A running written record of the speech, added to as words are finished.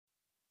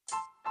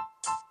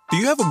Do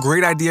you have a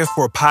great idea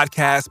for a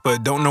podcast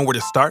but don't know where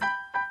to start?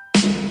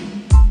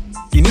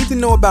 You need to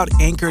know about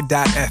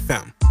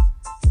Anchor.fm.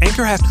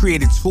 Anchor has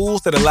created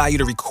tools that allow you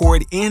to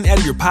record and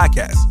edit your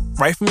podcast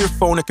right from your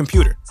phone or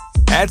computer.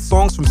 Add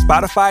songs from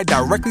Spotify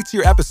directly to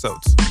your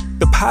episodes.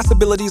 The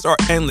possibilities are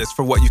endless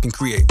for what you can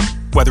create,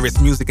 whether it's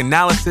music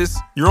analysis,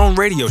 your own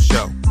radio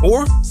show,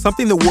 or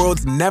something the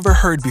world's never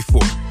heard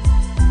before.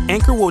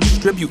 Anchor will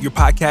distribute your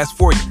podcast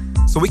for you,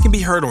 so it can be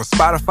heard on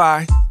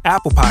Spotify,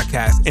 Apple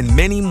Podcasts, and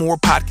many more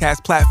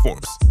podcast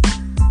platforms.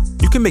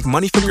 You can make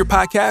money from your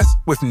podcast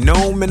with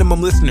no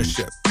minimum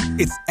listenership.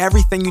 It's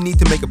everything you need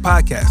to make a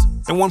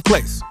podcast in one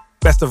place.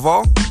 Best of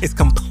all, it's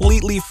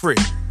completely free.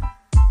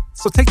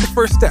 So take the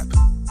first step.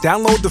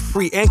 Download the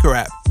free Anchor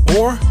app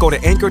or go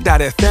to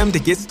Anchor.fm to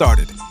get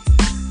started.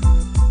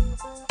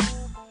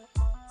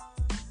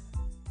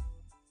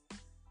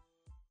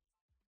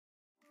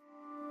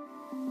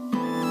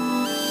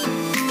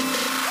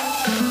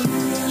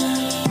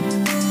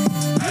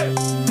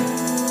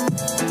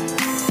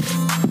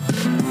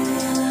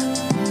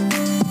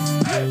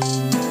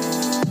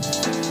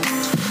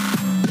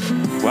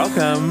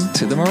 Welcome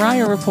to the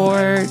Mariah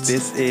Report.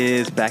 This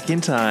is Back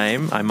in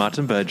Time. I'm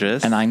Martin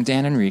Burgess. And I'm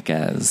Dan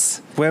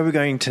Enriquez. Where are we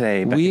going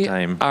today, Back in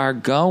Time? We are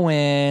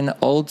going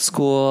old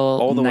school,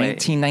 all the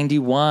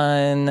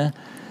 1991. Way.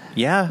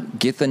 Yeah.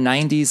 Get the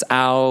 90s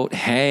out.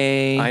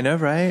 Hey. I know,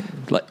 right?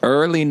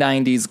 Early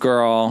 90s,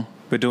 girl.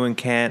 We're doing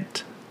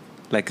Can't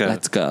Let Go.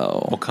 Let's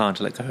go. Or Can't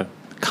Let Go.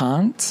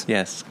 Can't?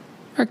 Yes.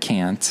 Or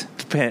can't?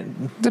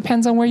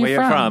 Depends on where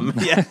you're from.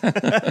 Yeah.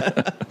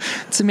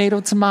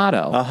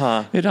 Tomato.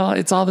 Uh-huh.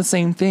 It's all the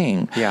same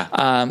thing.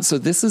 Yeah. So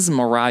this is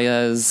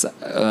Mariah's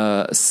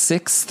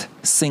sixth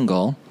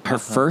single, her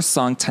first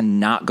song to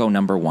not go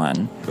number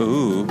one.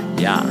 Ooh.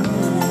 Yeah.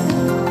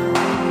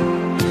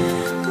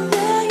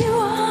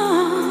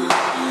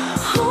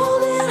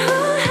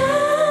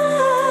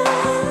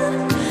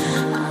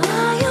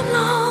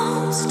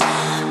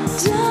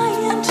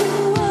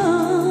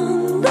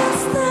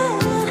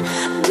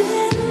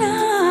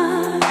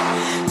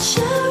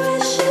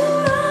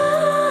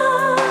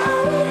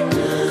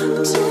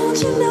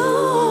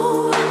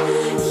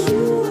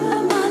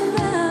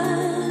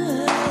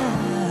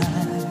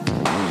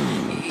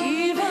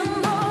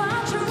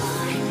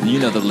 You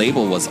know, the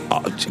label was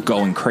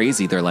going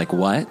crazy. They're like,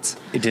 what?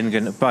 It didn't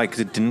go, because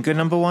it didn't go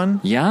number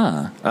one?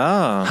 Yeah.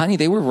 Oh. Honey,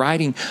 they were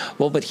writing.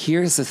 Well, but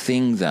here's the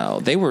thing,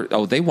 though. They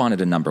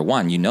wanted a number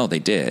one. You know they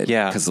did.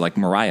 Yeah. Because, like,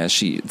 Mariah,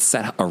 she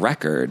set a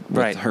record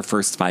with her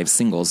first 5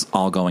 singles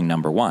all going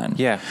number one.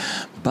 Yeah.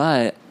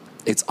 But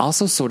it's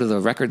also sort of the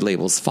record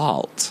label's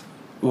fault.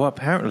 Well,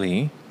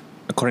 apparently,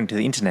 according to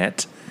the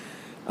internet,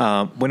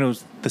 when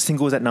the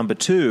single was at number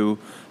 2,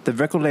 the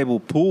record label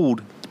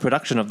pulled the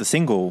production of the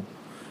single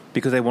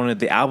because they wanted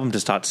the album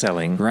to start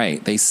selling.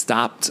 Right. They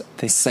stopped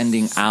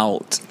sending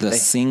out the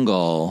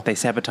single. They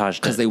sabotaged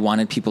it. Because they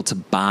wanted people to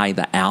buy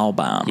the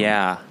album.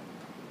 Yeah.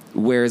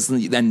 Whereas,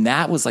 and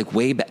that was like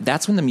way back.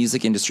 That's when the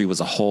music industry was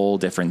a whole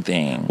different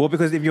thing. Well,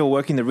 because if you're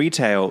working the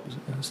retail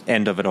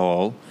end of it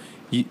all,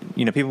 you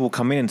know, people will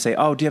come in and say,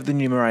 oh, do you have the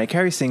new Mariah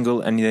Carey single?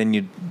 And then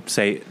you'd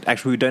say,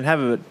 actually, we don't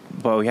have it,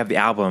 but we have the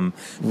album.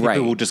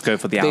 People will just go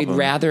for the album. They'd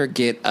rather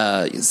get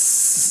a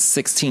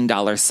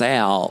 $16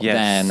 sale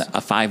than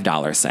a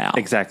 $5 sale.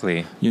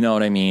 Exactly. You know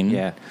what I mean?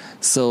 Yeah.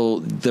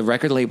 So the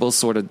record label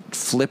sort of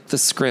flipped the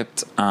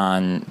script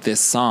on this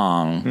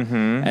song,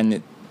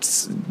 and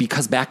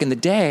because back in the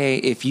day,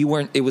 if you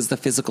weren't, it was the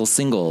physical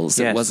singles.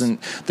 Yes. It wasn't,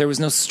 there was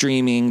no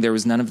streaming, there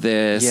was none of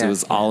this. Yeah. It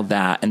was all of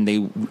that. And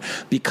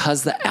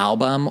because the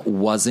album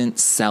wasn't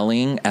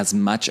selling as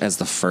much as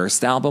the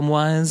first album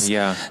was,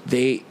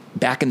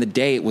 back in the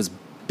day, it was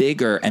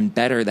bigger and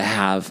better to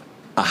have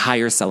a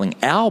higher selling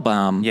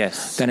album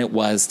than it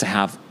was to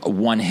have a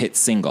one-hit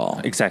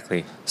single.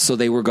 Exactly. So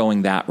they were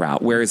going that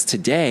route. Whereas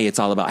today, it's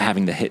all about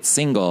having the hit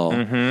single,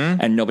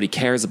 and nobody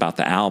cares about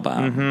the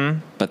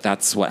album. But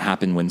that's what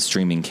happened when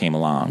streaming came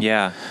along.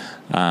 Yeah.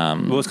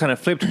 Well, it's kind of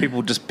flipped.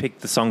 People just pick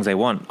the songs they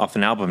want off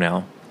an album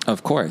now.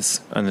 Of course.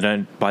 And they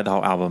don't buy the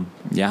whole album.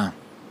 Yeah.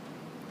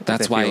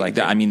 That's why,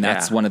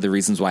 that's one of the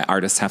reasons why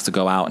artists have to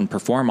go out and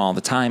perform all the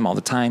time,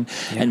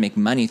 and make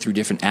money through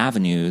different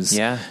avenues.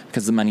 Yeah.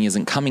 Because the money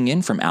isn't coming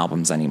in from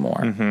albums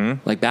anymore.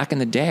 Like back in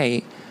the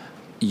day,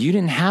 you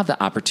didn't have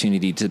the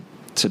opportunity to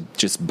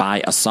just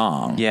buy a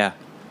song. Yeah.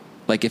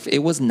 Like if it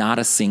was not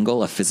a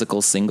single, a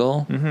physical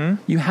single,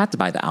 you had to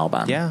buy the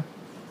album. Yeah.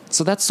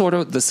 So that's sort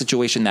of the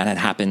situation that had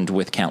happened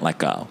with Can't Let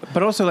Go.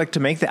 But also, like, to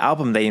make the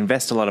album, they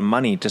invest a lot of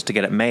money just to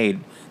get it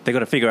made. They got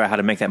to figure out how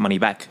to make that money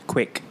back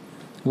quick.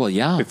 Well,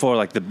 yeah. Before,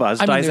 like, the buzz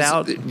dies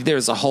out.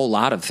 There's a whole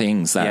lot of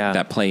things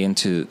that play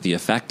into the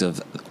effect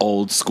of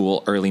old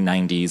school, early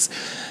 90s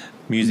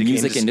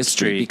music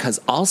industry. Because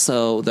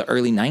also the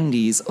early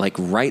 90s, like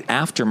right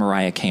after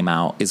Mariah came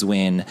out, is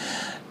when,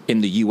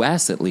 in the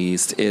U.S. at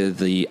least,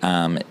 the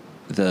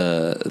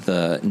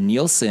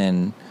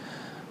Nielsen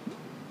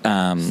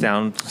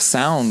sound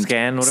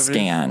scan, whatever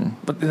scan.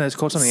 But it's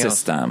called something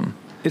system. Else.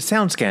 It's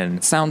SoundScan.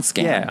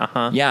 SoundScan.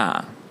 Yeah.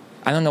 Yeah.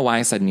 I don't know why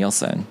I said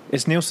Nielsen.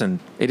 It's Nielsen.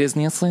 It is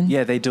Nielsen?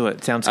 Yeah, they do it.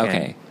 SoundScan.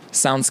 Okay.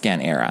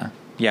 SoundScan era.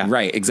 Yeah.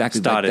 Right,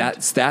 exactly. Started.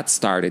 Like that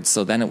started,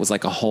 so then it was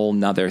like a whole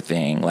nother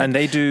thing. Like, and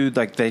they do,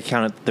 like, they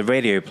count the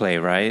radio play,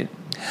 right?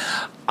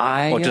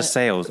 Or just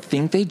sales? I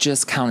think they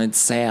just counted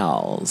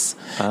sales.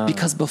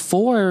 Because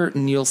before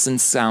Nielsen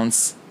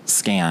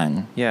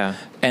SoundScan,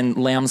 and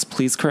Lambs,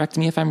 please correct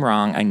me if I'm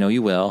wrong, I know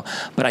you will,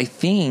 but I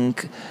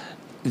think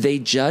they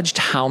judged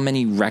how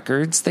many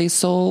records they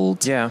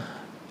sold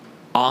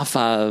off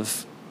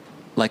of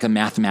like a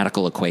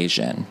mathematical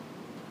equation.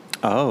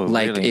 Oh,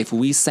 like really? if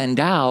we send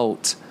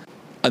out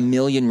 1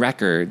 million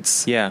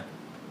records,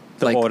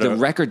 the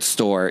record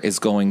store is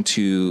going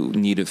to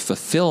need a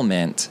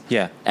fulfillment.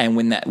 Yeah. And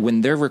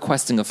when they're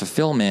requesting a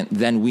fulfillment,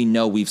 then we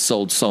know we've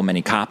sold so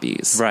many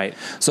copies. Right.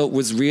 So it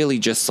was really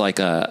just like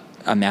a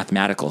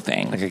mathematical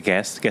thing. Like a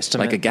guesstimate?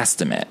 Like a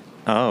guesstimate.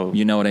 Oh.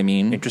 You know what I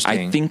mean?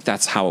 Interesting. I think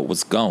that's how it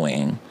was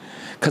going.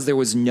 Because there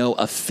was no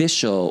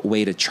official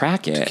way to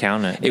track it. To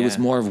count it. It was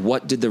more of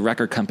what did the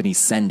record company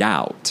send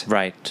out.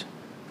 Right.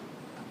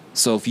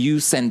 So if you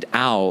send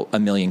out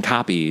 1 million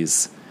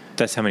copies,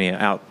 that's how many are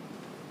out.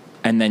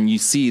 And then you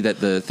see that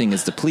the thing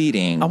is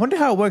depleting. I wonder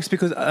how it works,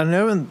 because I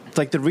know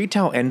like the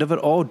retail end of it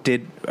all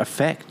did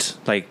affect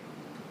like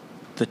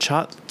the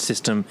chart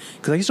system,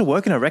 because I used to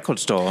work in a record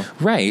store,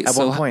 right? At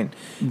one point,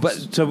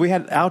 but so we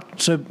had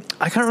so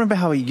I can't remember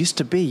how it used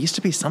to be. It used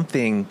to be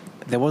something.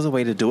 There was a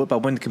way to do it, but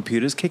when the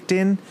computers kicked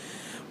in,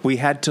 we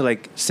had to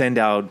like send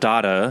our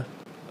data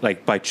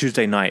like by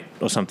Tuesday night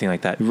or something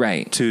like that,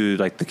 right? To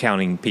like the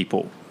counting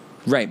people.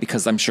 Right,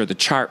 because I'm sure the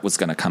chart was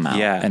going to come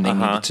out, and they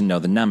needed to know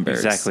the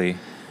numbers. Exactly.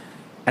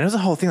 And it was a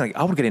whole thing, like,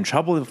 I would get in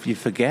trouble if you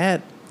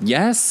forget.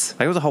 Yes.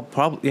 Like, it was a whole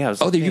problem. Yeah.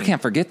 You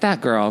can't forget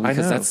that, girl,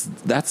 because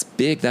that's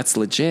big, that's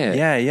legit.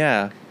 Yeah,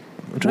 yeah.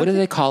 What do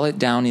they call it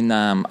down in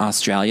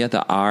Australia?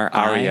 The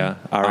ARIA.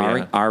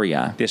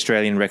 ARIA. The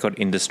Australian Record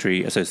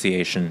Industry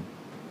Association.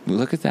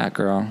 Look at that,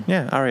 girl.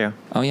 Yeah, ARIA.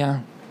 Oh,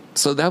 yeah.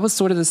 So that was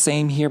sort of the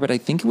same here, but I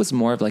think it was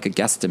more of like a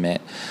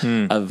guesstimate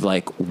of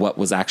like what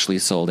was actually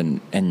sold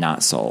and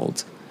not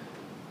sold.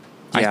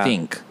 Yeah.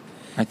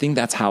 I think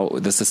that's how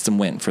the system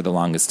went for the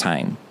longest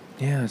time.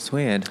 Yeah, it's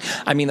weird.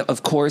 I mean,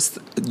 of course,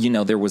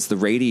 there was the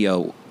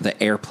radio, the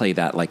airplay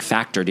that like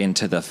factored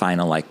into the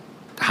final like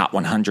Hot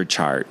 100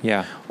 chart.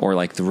 Yeah. Or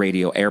like the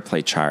radio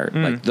airplay chart.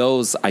 Like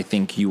those, I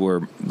think you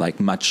were like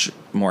much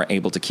more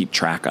able to keep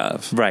track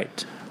of.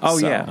 Right. Oh,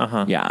 so, yeah.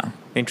 Uh-huh. Yeah.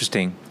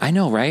 Interesting. I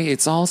know, right?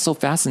 It's all so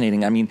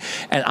fascinating. I mean,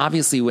 and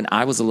obviously when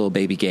I was a little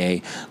baby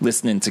gay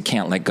listening to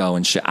Can't Let Go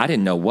and shit, I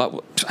didn't know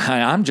what,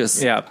 I'm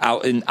just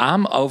out and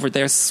I'm over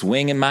there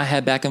swinging my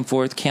head back and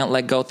forth, Can't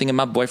Let Go, thinking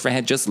my boyfriend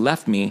had just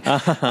left me.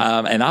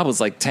 And I was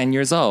like 10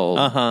 years old.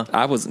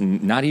 I was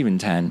not even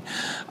 10.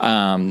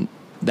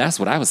 That's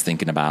what I was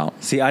thinking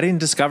about. See, I didn't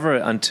discover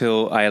it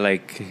until I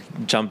like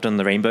jumped on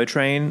the Rainbow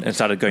Train and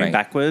started going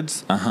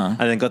backwards. And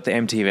then got the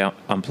MTV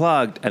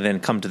Unplugged, and then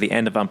come to the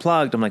end of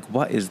Unplugged. I'm like,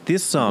 what is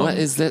this song? What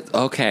is that?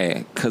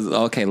 Okay,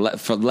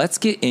 let's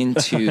get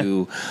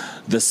into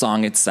the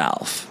song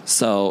itself.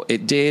 So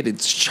it did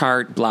its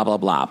chart, blah, blah,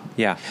 blah.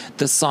 Yeah.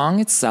 The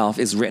song itself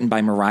is written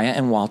by Mariah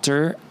and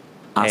Walter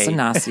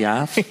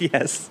Afanasieff.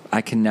 Yes.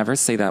 I can never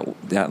say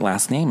that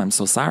last name. I'm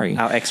so sorry.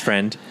 Our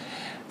ex-friend.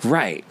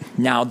 Right.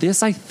 Now,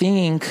 this, I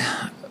think,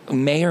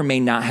 may or may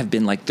not have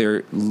been like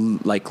their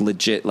like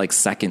legit like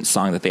second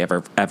song that they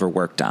ever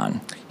worked on.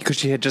 Because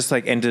she had just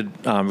like ended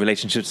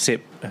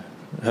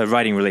her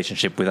writing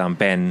relationship with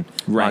Ben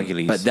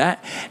Margulies. But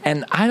that,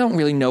 and I don't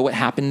really know what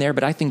happened there,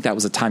 but I think that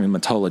was a Tommy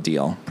Mottola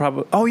deal.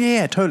 Probably. Oh,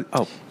 yeah, totally.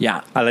 Oh,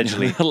 yeah.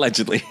 Allegedly.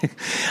 Allegedly.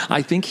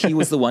 I think he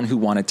was the one who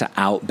wanted to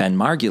out Ben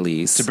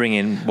Margulies. To bring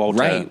in Walter.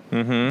 Right.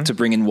 Mm-hmm. To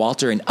bring in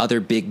Walter and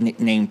other big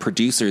name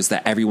producers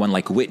that everyone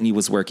like Whitney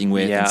was working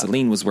with and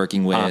Celine was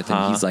working with.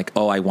 And he's like,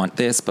 oh, I want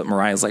this. But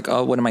Mariah's like,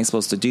 oh, what am I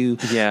supposed to do?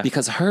 Yeah.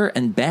 Because her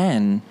and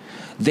Ben,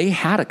 they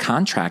had a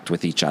contract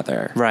with each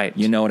other. Right.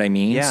 You know what I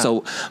mean? Yeah.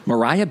 So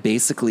Mariah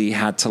basically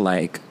had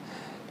to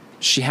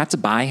she had to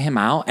buy him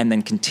out and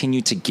then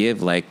continue to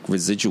give like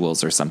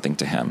residuals or something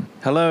to him.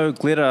 Hello,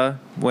 Glitter,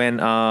 when,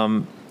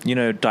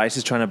 Dice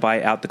is trying to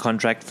buy out the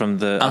contract from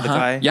the other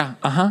guy. Yeah.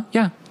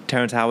 Yeah.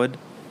 Terrence Howard.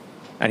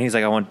 And he's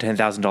like, I want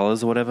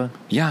 $10,000 or whatever.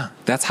 Yeah,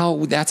 that's how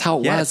it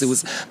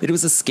was. It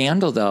was a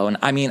scandal though. And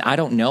I mean, I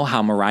don't know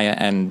how Mariah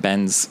and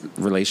Ben's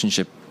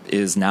relationship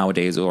is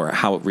nowadays or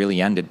how it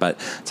really ended, but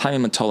Tommy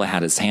Mottola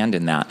had his hand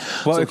in that.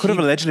 Well, so it could have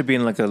allegedly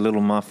been like a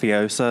little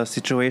mafiosa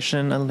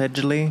situation,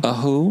 allegedly. A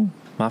who?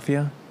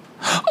 Mafia?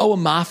 Oh, a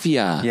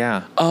mafia.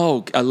 Yeah.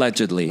 Oh,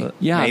 allegedly.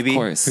 Yeah, maybe. Of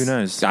course. Who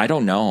knows? I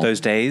don't know. Those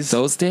days?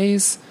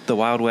 The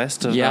Wild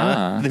West of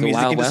the music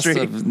Wild industry.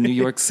 West of New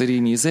York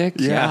City music.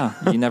 Yeah.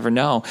 You never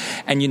know.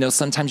 And,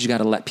 sometimes you got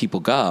to let people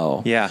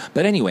go. Yeah.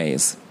 But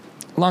anyways,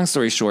 long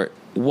story short,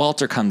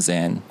 Walter comes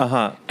in,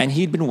 and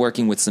he'd been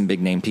working with some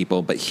big name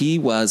people, but he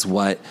was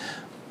what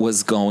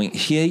was going.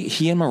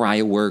 He and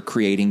Mariah were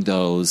creating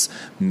those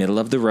middle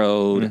of the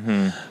road,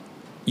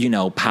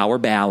 power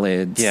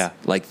ballads. Yeah.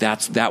 Like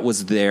that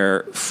was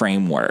their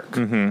framework.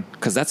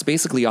 Because that's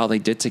basically all they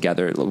did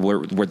together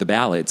were the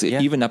ballads,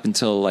 even up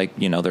until like,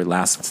 their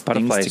last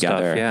Butterfly things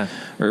together. Stuff,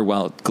 yeah.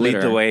 Or Glitter.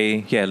 Lead the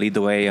way. Yeah. Lead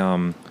the way.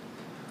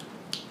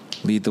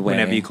 Lead the way.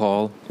 Whenever you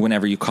call.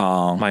 Whenever you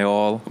call. My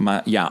all.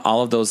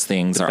 All of those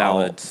things the are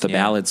ballads, the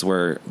ballads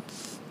were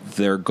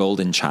their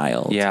golden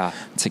child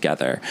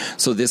together.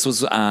 So this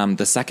was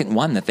the second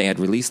one that they had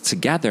released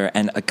together,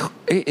 and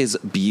it is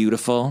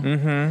beautiful.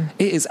 It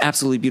is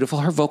absolutely beautiful.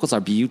 Her vocals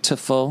are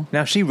beautiful.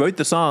 Now, she wrote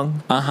the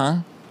song.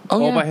 All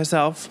by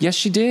herself. Yes,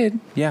 she did.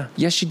 Yeah.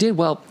 Yes, she did.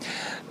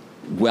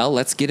 Well,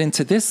 let's get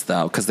into this,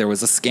 though, because there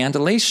was a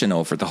scandalation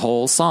over the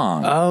whole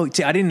song. Oh,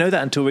 see, I didn't know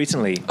that until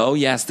recently. Oh,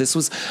 yes. This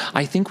was,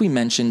 I think we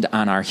mentioned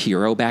on our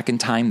Hero back in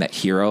time that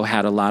Hero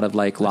had a lot of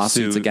like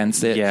lawsuits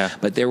against it. Yeah.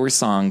 But there were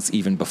songs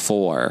even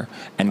before,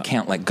 and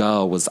Can't Let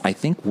Go was, I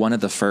think, one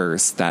of the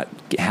first that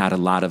had a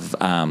lot of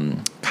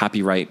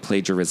copyright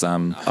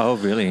plagiarism. Oh,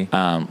 really?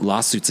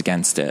 Lawsuits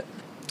against it.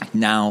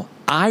 Now,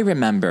 I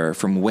remember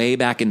from way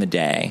back in the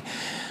day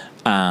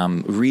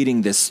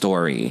reading this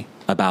story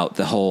about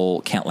the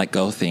whole Can't Let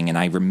Go thing. And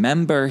I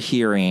remember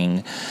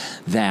hearing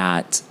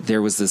that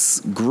there was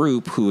this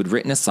group who had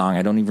written a song.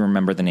 I don't even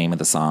remember the name of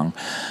the song.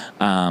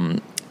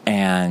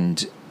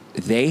 And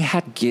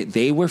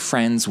they were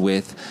friends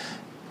with,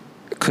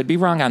 could be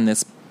wrong on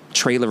this,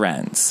 Trey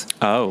Lorenz.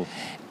 Oh.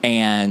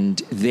 And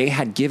they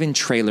had given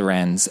Trey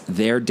Lorenz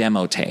their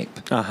demo tape.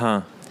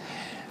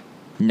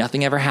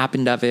 Nothing ever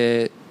happened of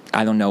it.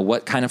 I don't know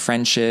what kind of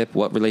friendship,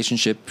 what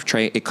relationship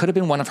Trey. It could have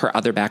been one of her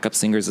other backup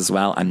singers as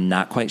well. I'm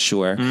not quite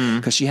sure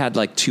because she had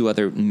like two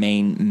other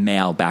main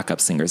male backup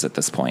singers at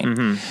this point.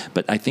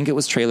 But I think it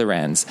was Trey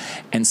Lorenz.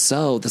 And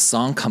so the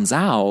song comes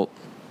out,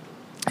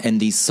 and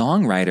these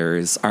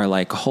songwriters are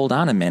like, hold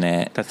on a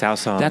minute. That's our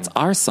song. That's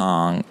our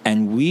song.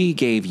 And we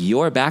gave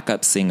your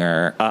backup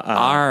singer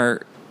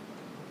our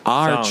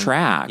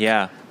track.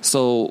 Yeah.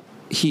 So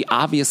he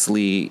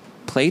obviously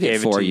played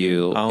it for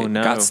you. Oh,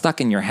 no. It got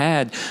stuck in your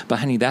head, but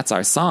honey, that's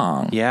our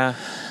song. Yeah.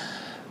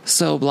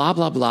 So blah,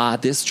 blah, blah.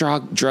 This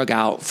drug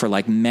out for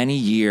like many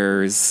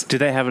years. Did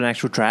they have an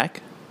actual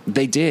track?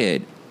 They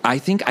did. I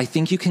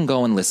think you can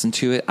go and listen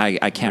to it.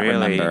 I can't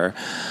remember.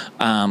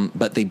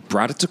 But they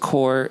brought it to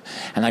court,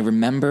 and I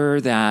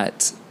remember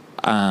that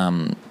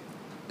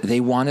they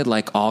wanted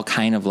like all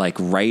kind of like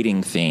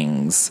writing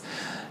things.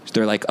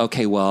 They're like,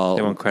 okay,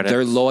 well,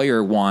 their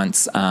lawyer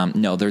wants,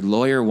 their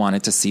lawyer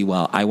wanted to see,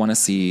 I want to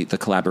see the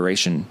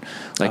collaboration.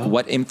 Like,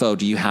 what info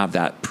do you have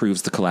that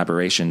proves the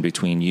collaboration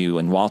between you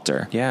and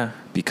Walter? Yeah.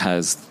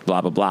 Because blah,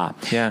 blah, blah.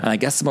 Yeah. And I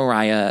guess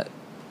Mariah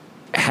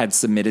had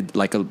submitted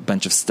like a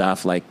bunch of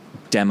stuff, like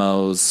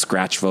demos,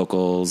 scratch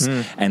vocals,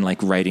 and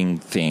like writing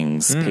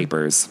things,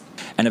 papers.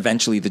 And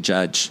eventually the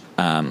judge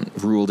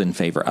ruled in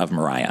favor of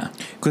Mariah.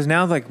 Because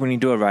now, like, when you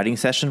do a writing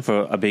session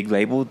for a big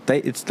label,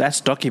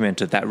 that's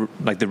documented. That,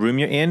 like, the room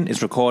you're in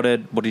is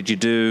recorded. What did you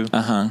do?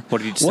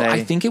 What did you say? Well,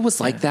 I think it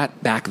was like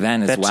that back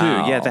then as well.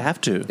 That too. Yeah, they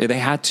have to. They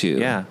had to.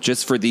 Yeah.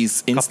 Just for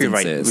these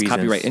instances.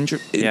 Copyright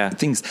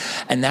things.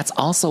 And that's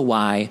also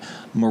why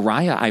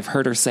Mariah, I've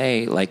heard her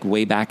say, like,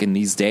 way back in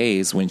these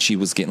days when she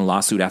was getting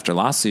lawsuit after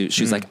lawsuit,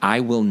 she was like,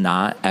 I will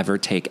not ever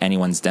take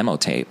anyone's demo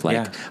tape.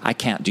 Like, I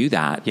can't do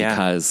that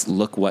because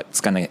look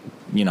what's going to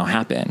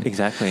happen.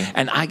 Exactly.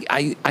 And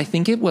I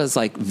think it was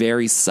like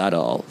very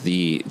subtle,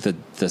 the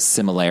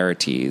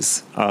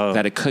similarities,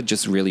 that it could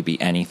just really be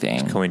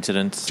anything.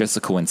 Coincidence. Just a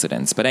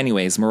coincidence. But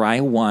anyways,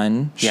 Mariah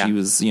won. Yeah. She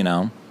was,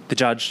 The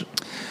judge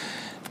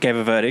gave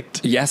a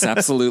verdict. Yes,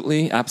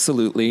 absolutely.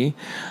 Absolutely.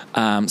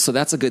 So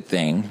that's a good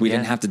thing. We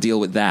didn't have to deal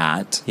with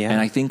that. Yeah.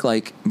 And I think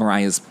like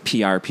Mariah's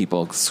PR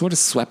people sort of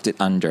swept it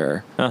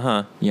under.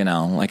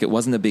 Like it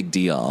wasn't a big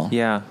deal.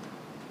 Yeah.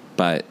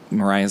 But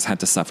Mariah's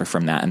had to suffer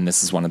from that, and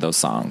this is one of those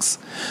songs.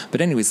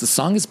 But anyways, the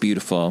song is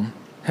beautiful.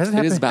 Hasn't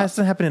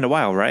happened in a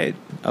while, right?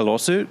 A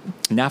lawsuit?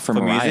 Not for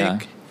Mariah.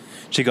 Music?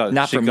 She got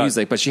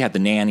music, but she had the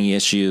nanny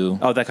issue.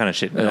 Oh, that kind of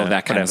shit.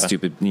 That kind of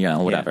stupid,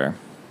 whatever. Yeah.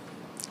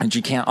 And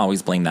you can't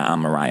always blame that on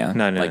Mariah.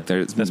 No. Like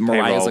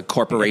Mariah's a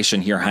corporation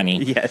here,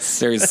 honey. Yes.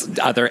 There's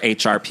other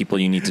HR people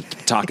you need to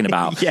be talking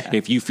about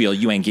if you feel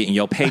you ain't getting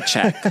your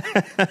paycheck.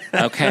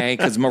 Okay?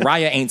 Because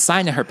Mariah ain't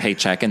signing her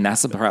paycheck, and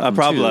that's a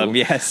problem. Too.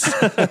 Yes.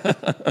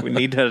 We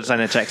need her to sign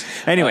her checks.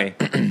 Anyway,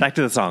 back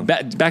to the song.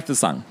 Back to the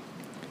song.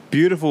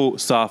 Beautiful,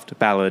 soft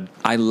ballad.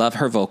 I love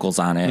her vocals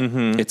on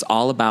it. It's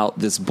all about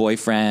this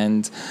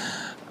boyfriend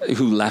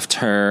who left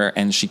her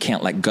and she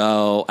can't let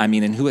go. I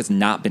mean, and who has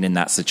not been in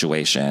that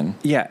situation?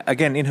 Yeah,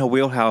 again, in her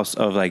wheelhouse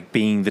of like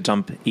being the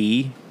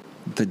dump-E.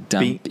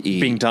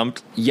 Being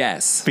dumped.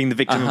 Yes. Being the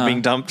victim of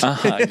being dumped.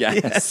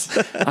 Yes.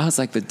 I was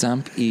like, the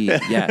dump-E.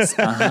 Yes.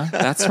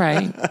 That's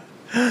right.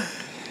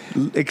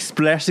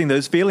 Expressing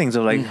those feelings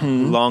of like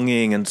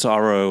longing and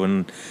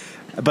sorrow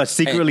but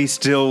secretly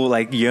still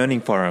like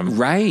yearning for him.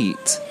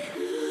 Right.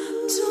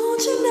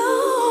 Don't you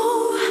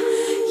know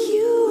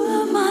you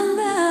are my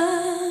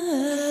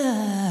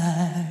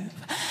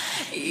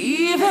life?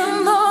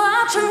 Even though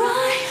I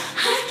try,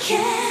 I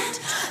can't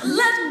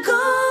let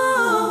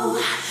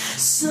go.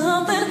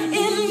 Something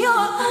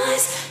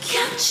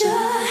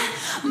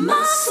capture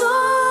my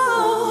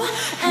soul,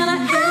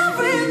 and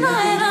every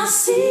night I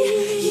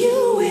see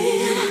you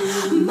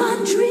in my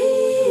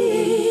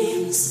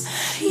dreams.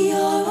 You're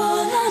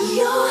all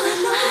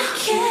I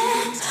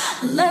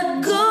can't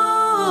let go.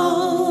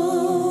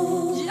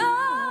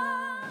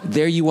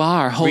 There you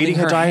are, holding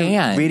her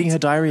hand. Reading her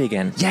diary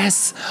again.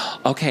 Yes.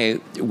 Okay.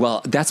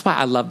 Well, that's why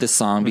I love this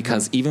song,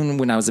 because even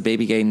when I was a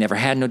baby gay, never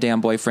had no damn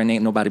boyfriend,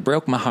 ain't nobody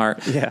broke my heart.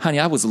 Yeah. Honey,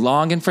 I was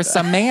longing for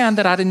some man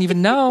that I didn't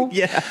even know.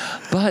 Yeah.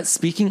 But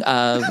speaking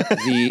of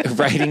the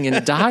writing in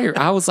the diary,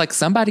 I was like,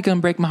 somebody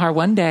gonna break my heart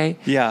one day.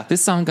 Yeah.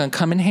 This song gonna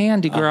come in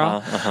handy,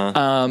 girl.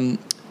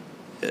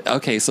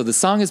 Okay, so the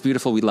song is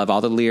beautiful. We love all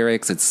the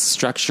lyrics. It's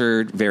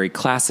structured very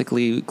classic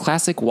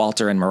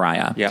Walter and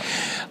Mariah. Yeah.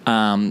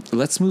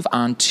 Let's move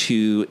on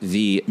to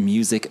the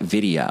music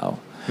video.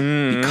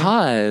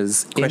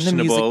 Because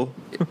questionable.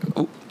 in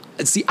the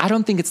music, see, I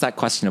don't think it's that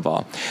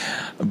questionable.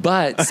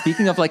 But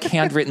speaking of like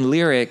handwritten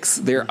lyrics,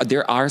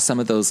 there are some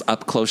of those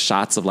up close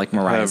shots of like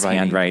Mariah's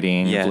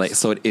handwriting. Yes. Like,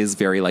 so it is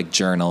very like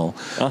journal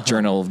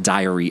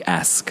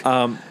diary-esque.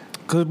 Well,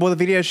 the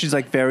video, she's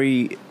like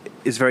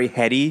is very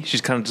heady. She's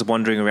kind of just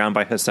wandering around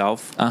by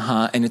herself.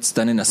 And it's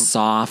done in a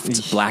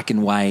soft black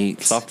and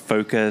white. Soft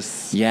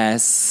focus.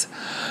 Yes.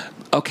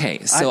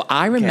 Okay, so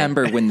I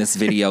remember when this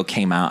video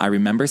came out, I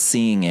remember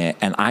seeing it,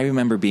 and I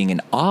remember being in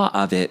awe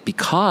of it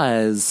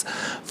because,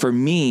 for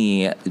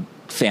me,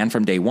 fan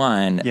from day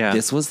one,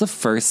 this was the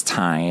first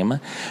time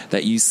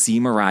that you see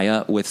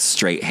Mariah with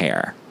straight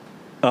hair.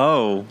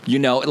 Oh. You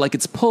know, like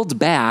it's pulled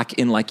back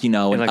in like, you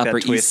know, an like Upper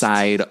East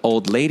Side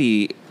old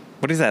lady.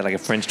 What is that, like a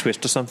French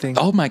twist or something?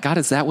 Oh my God,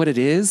 is that what it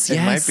is? It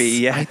might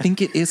be, yeah. I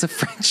think it is a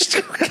French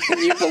twist.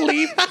 Can you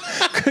believe?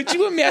 Could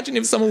you imagine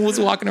if someone was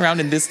walking around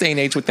in this day and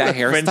age with that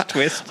hairstyle? French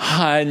twist?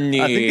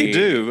 Honey. I think they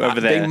do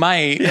over there. They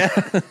might. Yeah.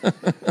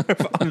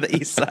 On the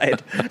East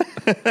Side.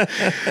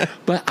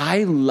 But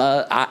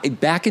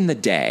back in the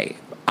day,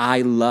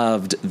 I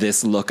loved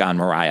this look on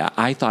Mariah.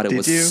 I thought it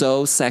was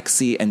so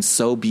sexy and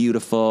so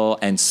beautiful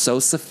and so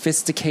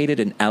sophisticated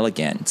and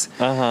elegant.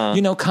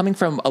 You know, coming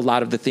from a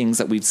lot of the things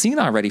that we've seen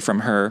already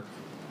from her,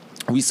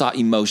 we saw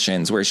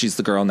Emotions, where she's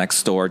the girl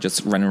next door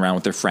just running around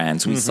with her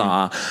friends. We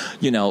saw,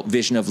 you know,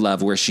 Vision of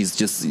Love, where she's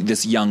just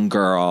this young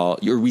girl.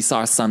 Or we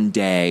saw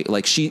Someday.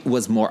 Like, she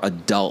was more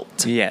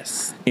adult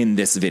in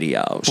this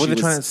video. Well, they're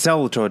trying to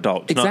sell to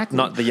adults, exactly.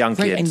 not the young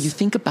kids. And you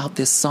think about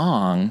this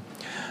song,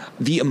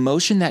 the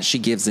emotion that she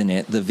gives in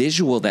it, the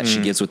visual that she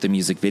gives with the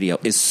music video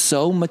is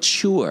so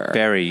mature.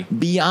 Very.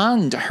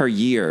 Beyond her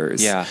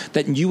years. Yeah.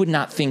 That you would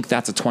not think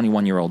that's a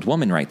 21-year-old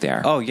woman right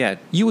there. Oh, yeah.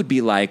 You would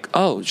be like,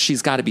 oh,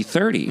 she's got to be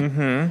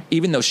 30.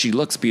 Even though she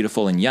looks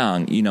beautiful and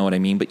young, you know what I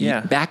mean? But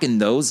back in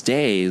those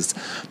days,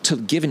 to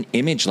give an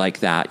image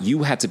like that,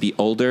 you had to be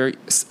older,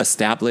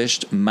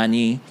 established,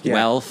 money,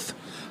 wealth.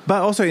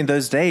 But also in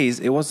those days,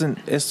 it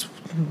wasn't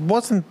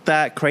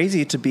that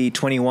crazy to be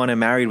 21 and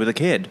married with a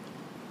kid.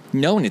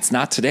 No, and it's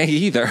not today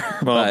either.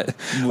 The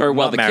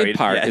kid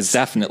part is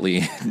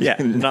definitely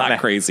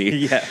not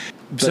crazy. Yeah.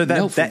 But so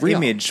that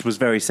image was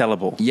very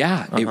sellable.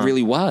 Yeah, it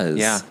really was.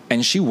 Yeah.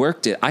 And she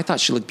worked it. I thought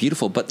she looked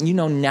beautiful. But, you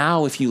know,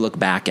 now if you look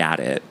back at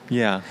it,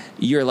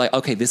 you're like,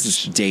 okay, this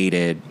is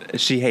dated.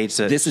 She hates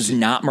it. This is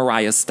not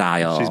Mariah's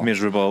style. She's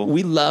miserable.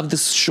 We love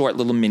this short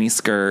little mini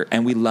skirt,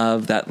 and we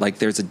love that, like,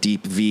 there's a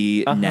deep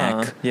V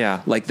neck.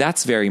 Yeah. Like,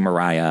 that's very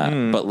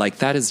Mariah. But, like,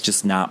 that is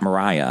just not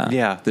Mariah.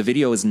 Yeah. The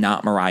video is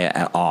not Mariah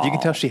at all. You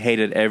can tell she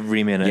hated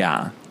every minute.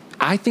 Yeah.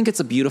 I think it's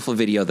a beautiful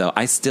video, though.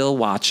 I still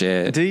watch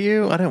it. Do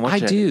you? I don't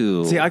watch it. I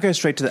do. See, I go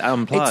straight to the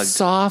Unplugged. It's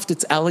soft.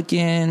 It's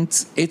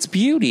elegant. It's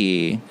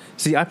beauty.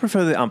 See, I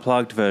prefer the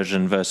Unplugged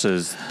version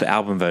versus the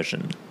album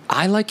version.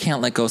 I like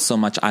Can't Let Go so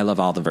much. I love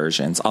all the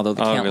versions. Although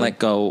the Can't Let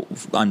Go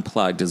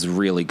Unplugged is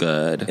really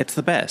good. It's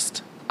the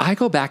best. I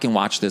go back and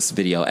watch this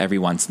video every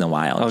once in a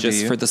while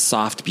just for the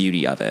soft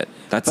beauty of it.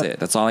 That's it.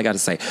 That's all I got to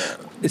say.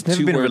 It's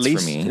never been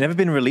released. It's never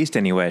been released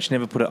anywhere. She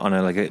never put it on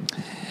a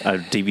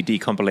DVD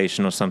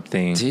compilation or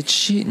something. Did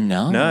she?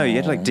 No. No, you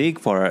had to dig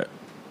for it.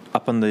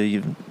 Up on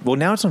the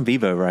now it's on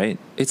Vivo, right?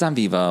 It's on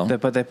Vivo,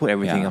 but they put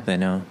everything up there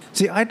now.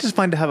 See, I just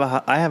find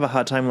I have a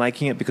hard time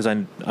liking it because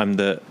I'm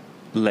the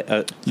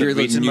you're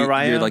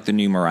Mariah. You're like the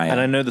new Mariah, and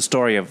I know the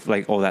story of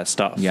like all that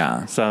stuff.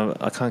 Yeah, so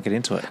I can't get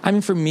into it. I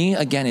mean, for me,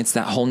 again, it's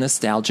that whole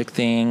nostalgic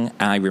thing.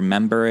 And I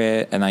remember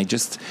it, and I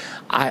just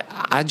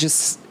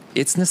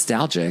it's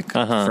nostalgic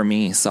for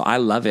me. So I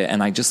love it,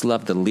 and I just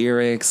love the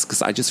lyrics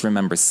because I just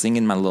remember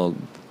singing my little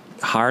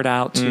heart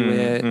out to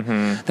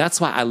it.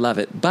 That's why I love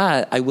it.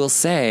 But I will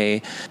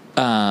say,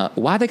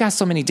 why they got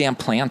so many damn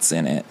plants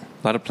in it?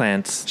 A lot of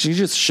plants. She's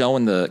just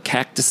showing the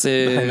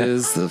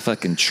cactuses, the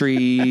fucking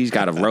trees,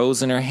 got a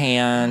rose in her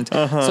hand.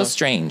 So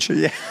strange.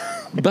 Yeah.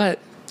 But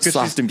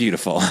soft and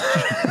beautiful.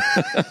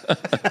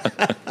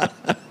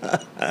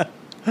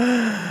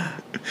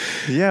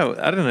 Yeah,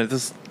 I don't know.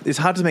 It's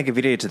hard to make a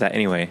video to that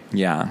anyway.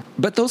 Yeah.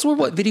 But those were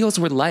what videos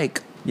were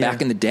like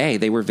back in the day.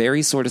 They were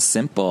very sort of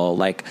simple.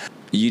 Like,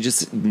 You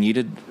just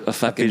needed a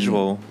fucking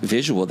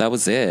visual. That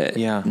was it.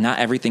 Yeah. Not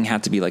everything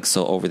had to be like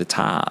so over the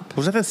top.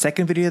 Was that the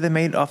second video they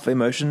made off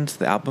Emotions,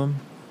 the album?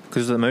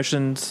 Because it was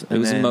Emotions. It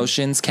was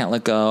Emotions, Can't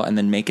Let Go, and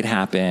then Make It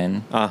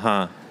Happen.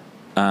 And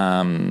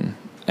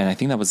I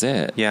think that was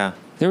it. Yeah.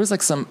 There was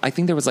like I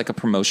think there was like a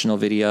promotional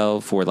video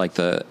for like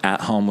the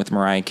At Home with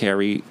Mariah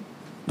Carey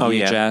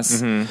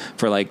VHS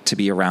for like To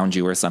Be Around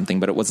You or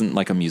something, but it wasn't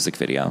like a music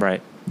video.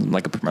 Right.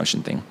 Like a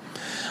promotion thing.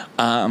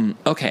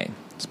 Okay.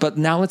 But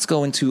now let's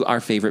go into our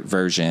favorite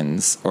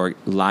versions or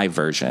live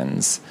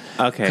versions.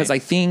 Okay. Because I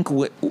think,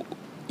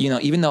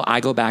 even though I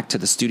go back to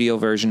the studio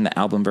version, the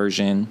album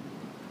version,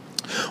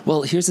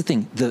 well, here's the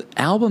thing. The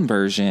album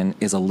version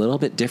is a little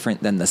bit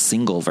different than the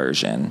single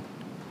version.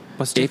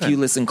 What's different? If you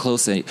listen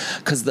closely,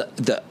 because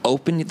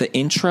the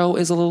intro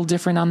is a little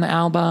different on the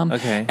album.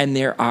 Okay. And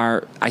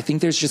I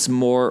think there's just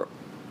more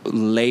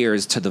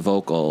layers to the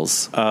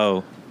vocals.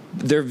 Oh.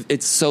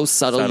 It's so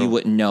subtle you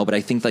wouldn't know, but I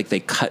think like they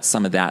cut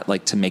some of that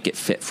like to make it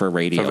fit for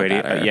radio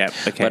better. Yeah,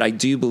 okay. But I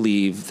do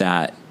believe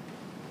that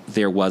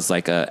there was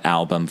like a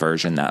album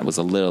version that was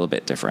a little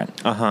bit different.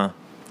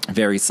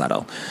 Very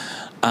subtle.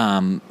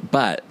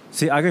 But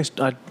see, I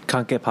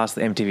can't get past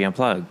the MTV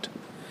Unplugged.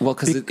 Well,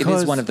 because it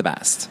is one of the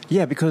best.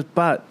 Yeah,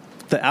 but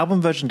the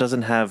album version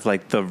doesn't have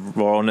like the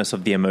rawness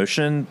of the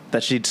emotion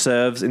that she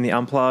serves in the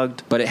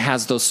Unplugged. But it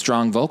has those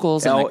strong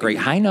vocals and that great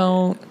high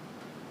note.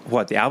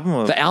 What, the album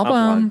or the album?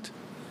 Unplugged?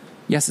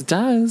 Yes, it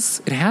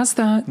does. It has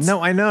that. No,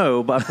 I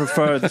know, but I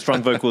prefer the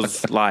strong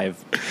vocals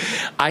live.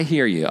 I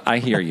hear you.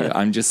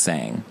 I'm just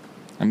saying.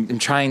 I'm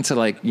trying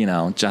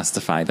to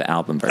justify the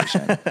album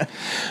version.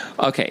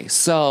 Okay,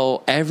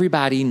 so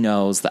everybody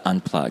knows the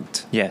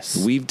Unplugged.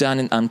 Yes. We've done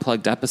an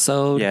Unplugged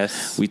episode.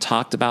 Yes. We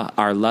talked about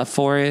our love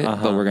for it,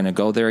 but we're going to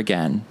go there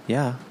again.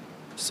 Yeah.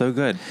 So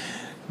good.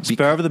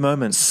 Spur of the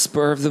moment.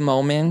 Spur of the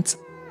moment.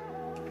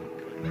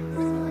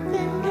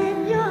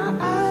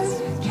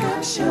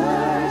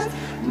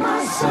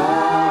 My soul.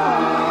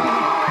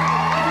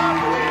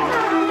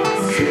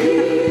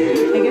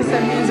 I guess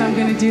that means I'm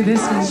gonna do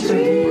this one for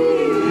you.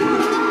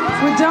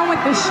 We're done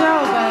with the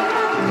show,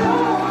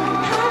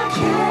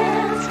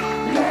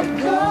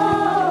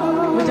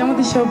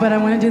 but I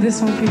want to do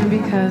this one for you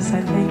because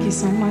I thank you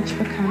so much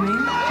for coming.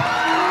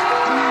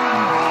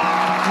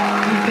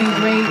 You've been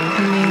great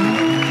for me.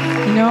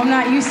 I'm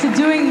not used to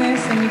doing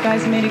this, and you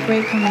guys made it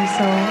great for me,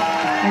 so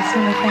I just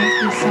want to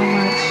thank you so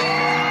much.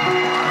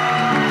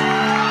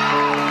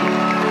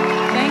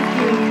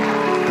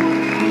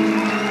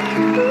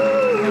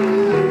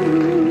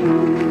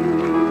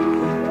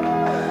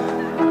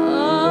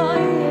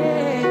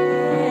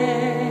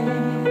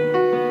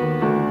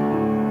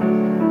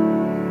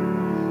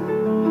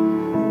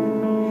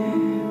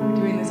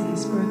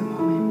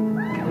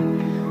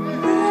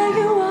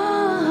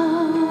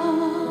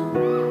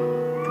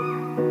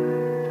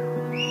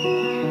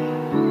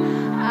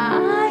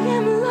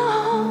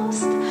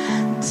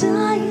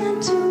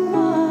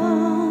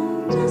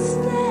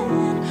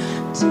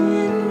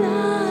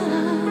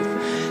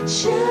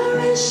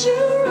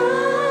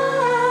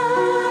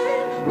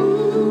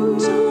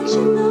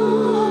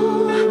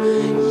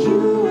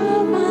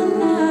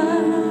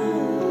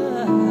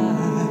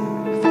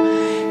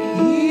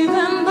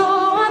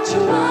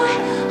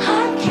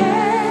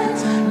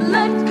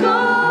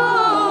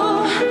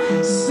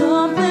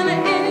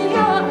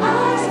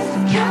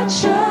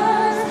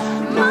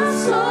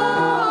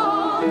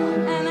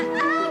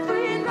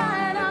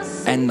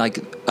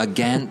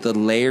 Again, the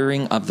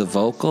layering of the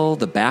vocal,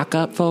 the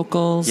backup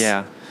vocals.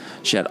 Yeah.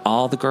 She had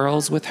all the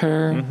girls with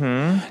her.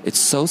 Mm-hmm. It's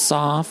so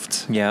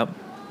soft. Yep.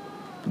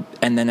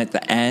 And then at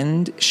the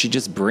end, she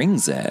just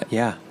brings it.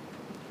 Yeah.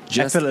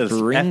 Just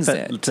brings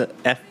it.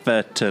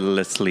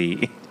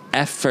 Effortlessly.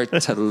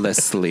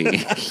 Effortlessly.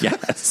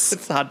 Yes.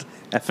 It's hard.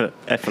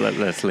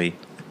 Effortlessly.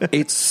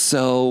 It's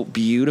so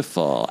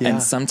beautiful. Yeah.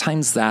 And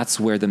sometimes that's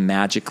where the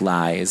magic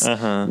lies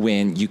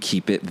when you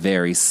keep it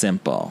very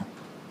simple.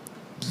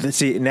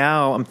 See,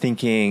 now I'm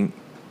thinking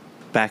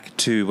back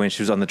to when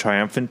she was on the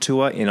Triumphant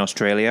tour in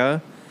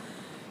Australia.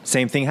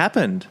 Same thing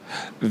happened.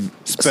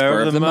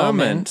 Spur of the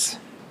moment.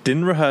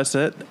 Didn't rehearse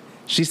it.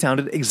 She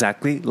sounded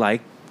exactly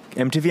like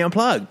MTV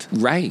Unplugged.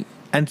 Right.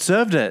 And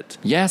served it.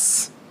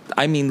 Yes.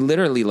 I mean,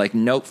 literally like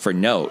note for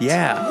note.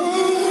 Yeah.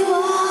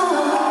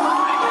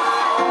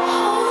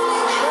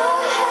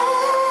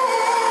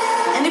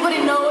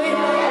 Anybody know it?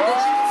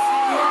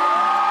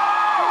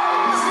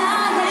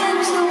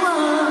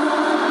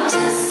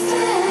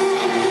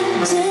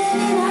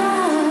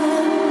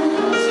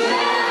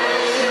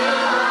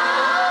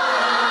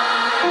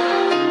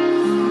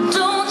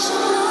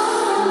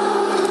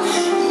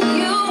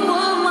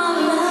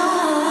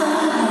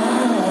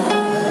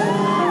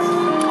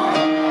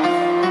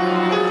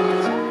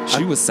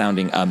 She was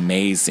sounding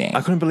amazing.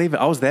 I couldn't believe it.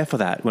 I was there for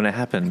that when it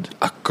happened.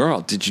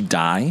 Girl, did you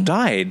die?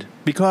 Died.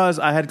 Because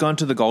I had gone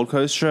to the Gold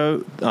Coast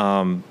show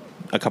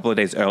a couple of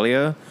days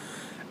earlier.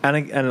 And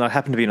I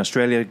happened to be in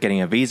Australia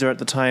getting a visa at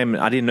the time.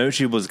 I didn't know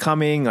she was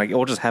coming. It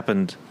all just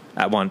happened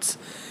at once.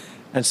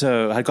 And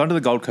so I had gone to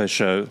the Gold Coast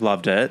show,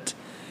 loved it.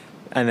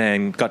 And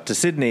then got to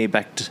Sydney,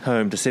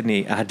 home to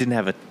Sydney. I didn't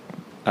have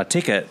a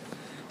ticket.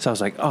 So I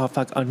was like, oh,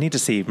 fuck, I need to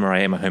see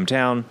Mariah in my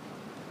hometown.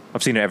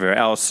 I've seen her everywhere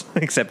else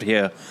except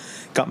here.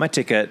 Got my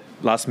ticket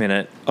last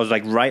minute. I was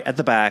like right at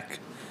the back.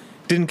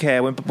 Didn't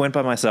care. Went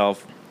by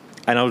myself.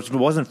 And I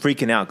wasn't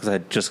freaking out because I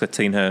had just got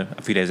seen her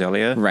a few days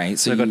earlier. Right,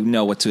 so you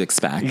know what to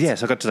expect. Yeah,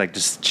 so I got to like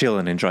just chill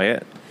and enjoy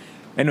it.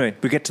 Anyway,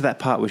 we get to that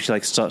part where she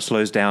like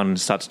slows down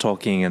and starts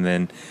talking and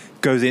then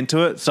goes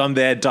into it. So I'm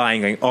there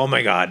dying, going, oh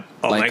my God,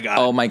 my God.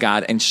 Oh my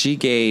God. And she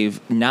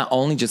gave not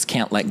only just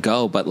Can't Let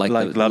Go, but like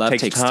Love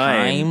Takes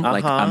Time.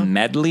 Like a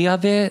medley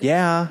of it.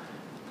 Yeah.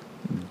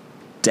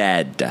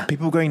 Dead.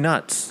 People were going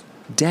nuts.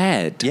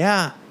 Dead.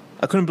 Yeah.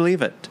 I couldn't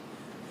believe it.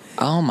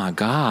 Oh my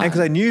God. And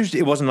because I knew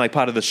it wasn't like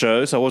part of the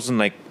show, so I wasn't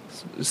like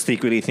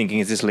secretly thinking,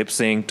 is this lip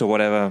synced or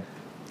whatever,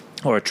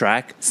 or a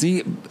track?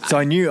 See, so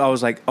I knew, I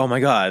was like, oh my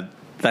God,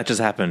 that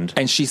just happened.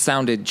 And she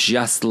sounded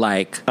just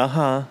like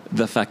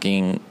the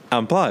fucking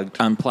Unplugged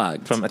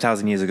from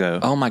 1,000 years ago.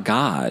 Oh my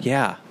God.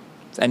 Yeah.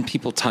 And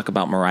people talk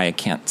about Mariah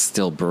can't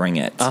still bring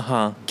it.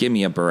 Give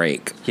me a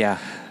break. Yeah.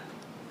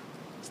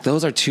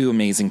 Those are two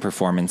amazing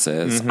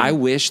performances. Mm-hmm. I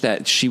wish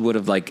that she would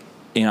have like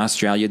in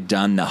Australia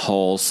done the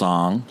whole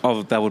song.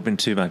 Oh, that would have been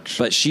too much.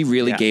 But she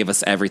really gave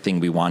us everything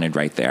we wanted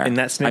right there. In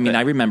that snippet. I mean,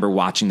 I remember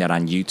watching that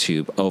on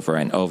YouTube over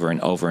and over and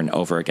over and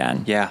over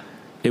again. Yeah.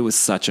 It was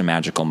such a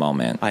magical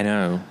moment. I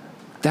know.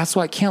 That's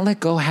why Can't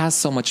Let Go has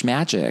so much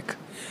magic.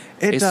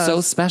 It's does.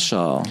 So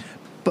special.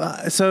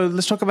 But, so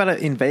let's talk about it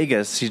in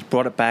Vegas. She's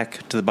brought it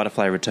back to the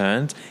Butterfly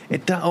Returns.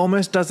 It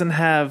almost doesn't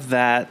have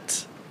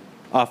that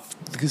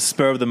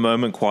spur of the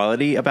moment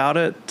quality about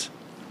it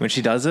when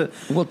she does it.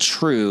 Well,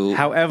 true.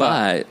 However,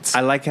 but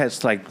I like how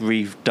it's like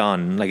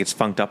redone, like it's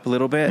funked up a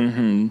little bit.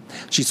 Mm-hmm.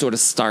 She sort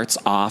of starts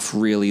off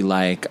really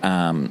like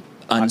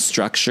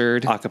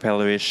unstructured,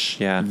 acapella-ish,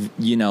 yeah.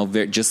 You know,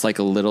 just like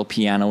a little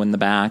piano in the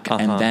back,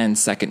 and then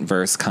second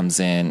verse comes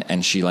in,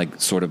 and she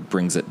like sort of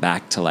brings it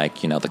back to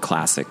like, you know, the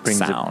classic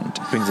sound.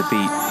 Brings a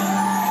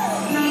beat.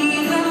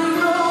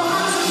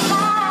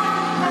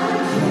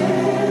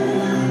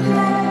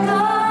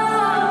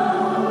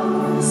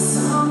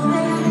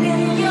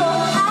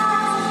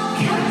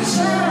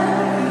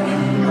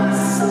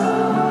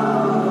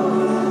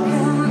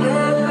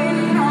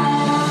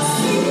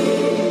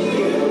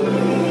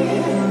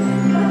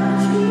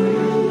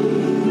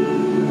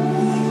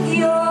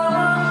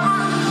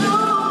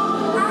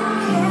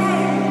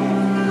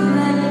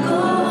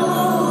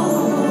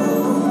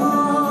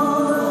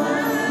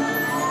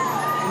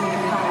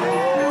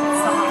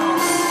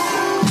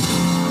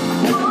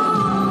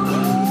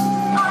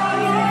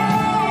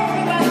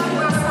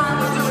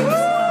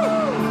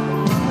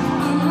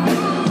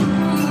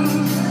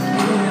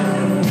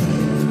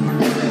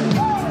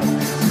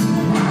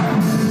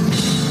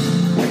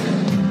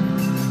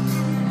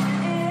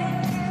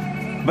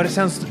 But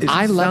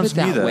I love it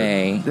that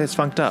way. It's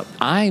funked up.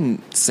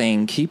 I'm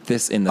saying keep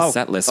this in the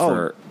set list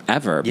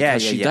forever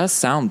because she does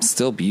sound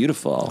still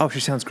beautiful. Oh, she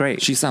sounds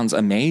great. She sounds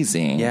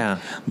amazing. Yeah.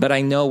 But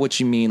I know what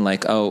you mean.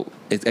 Like,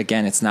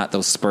 it's not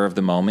those spur of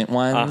the moment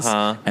ones.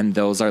 And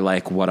those are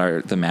like, what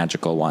are the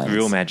magical ones?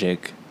 Real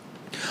magic.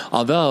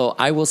 Although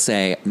I will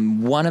say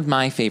one of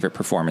my favorite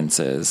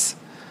performances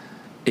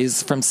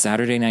is from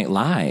Saturday Night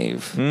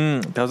Live.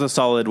 That was a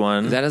solid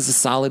one. That is a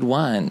solid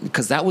one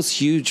because that was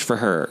huge for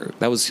her.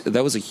 That was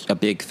a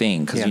big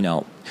thing because you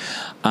know,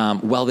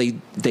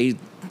 they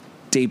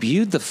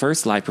debuted the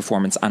first live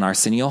performance on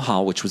Arsenio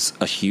Hall, which was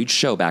a huge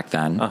show back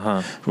then.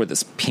 With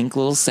this pink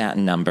little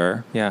satin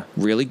number,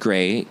 really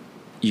great.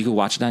 You could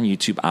watch it on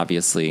YouTube,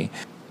 obviously.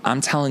 I'm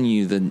telling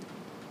you, the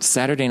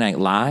Saturday Night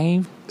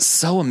Live,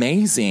 so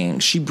amazing.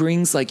 She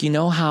brings, like, you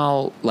know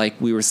how, like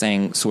we were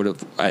saying, sort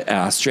of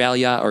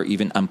Australia or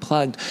even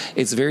Unplugged,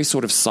 it's very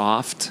sort of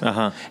soft.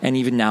 And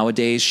even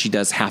nowadays, she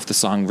does half the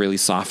song really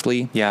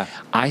softly. Yeah.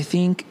 I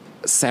think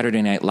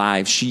Saturday Night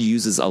Live, she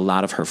uses a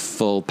lot of her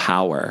full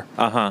power,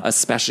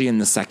 especially in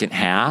the second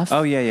half.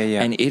 Oh, yeah.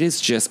 And it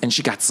is just, and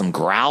she got some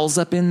growls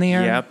up in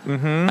there. Yep.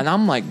 Mm-hmm. And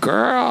I'm like,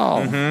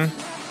 girl.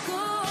 Mm-hmm.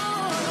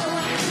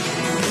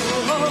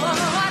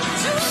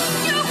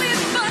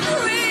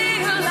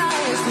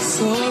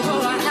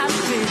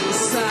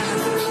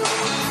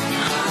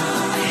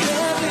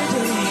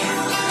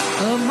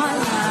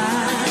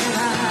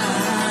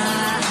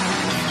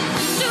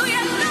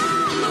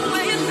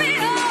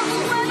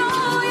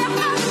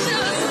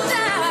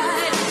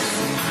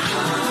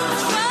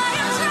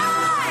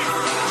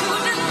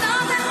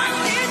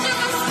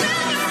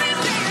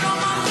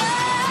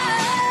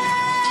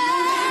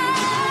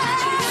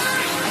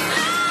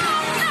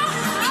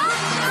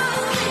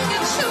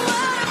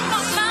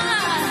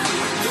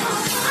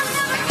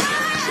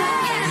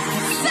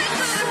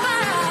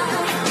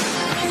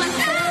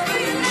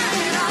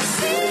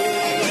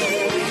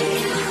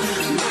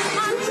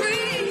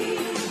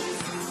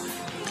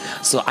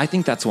 So I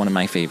think that's one of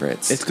my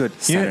favorites. It's good.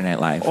 Saturday Night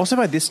Live. Also,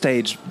 by this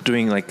stage,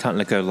 doing like Can't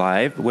Let Go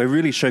live, we're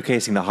really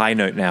showcasing the high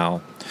note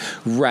now,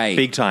 right?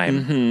 Big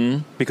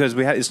time, because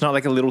it's not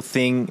like a little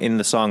thing in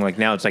the song. Like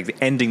now, it's like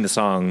ending the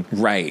song,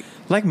 right?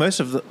 Like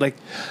most of the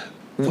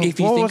if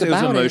you think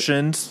about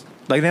Emotions.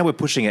 Like now we're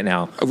pushing it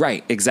now.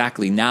 Right,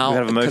 exactly.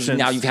 Now,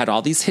 now you've had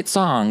all these hit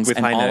songs with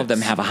and all notes. Of them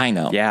have a high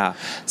note. Yeah.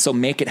 So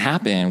Make It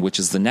Happen, which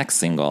is the next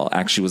single,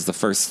 actually was the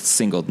first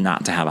single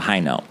not to have a high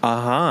note.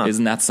 Uh-huh.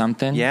 Isn't that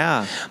something?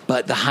 Yeah.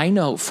 But the high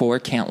note for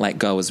Can't Let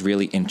Go is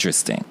really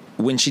interesting.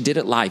 When she did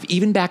it live,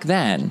 even back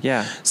then,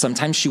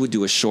 sometimes she would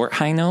do a short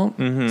high note.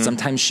 Mm-hmm.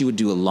 Sometimes she would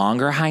do a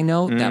longer high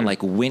note that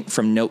like went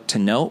from note to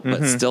note,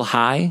 but still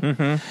high.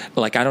 Mm-hmm.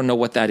 Like, I don't know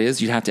what that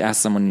is. You'd have to ask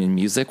someone in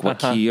music what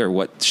key or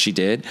what she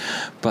did.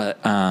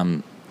 But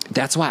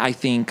that's why I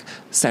think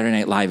Saturday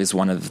Night Live is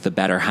one of the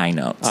better high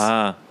notes.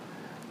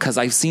 Because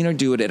I've seen her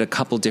do it at a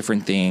couple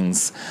different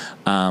things.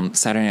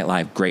 Saturday Night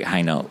Live, great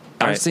high note.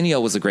 Right. Arsenio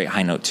was a great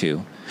high note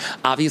too.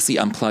 Obviously,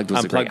 Unplugged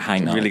was a great high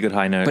note. Really good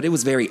high note. But it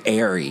was very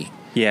airy.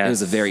 Yeah, it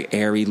was a very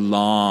airy,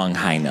 long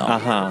high note.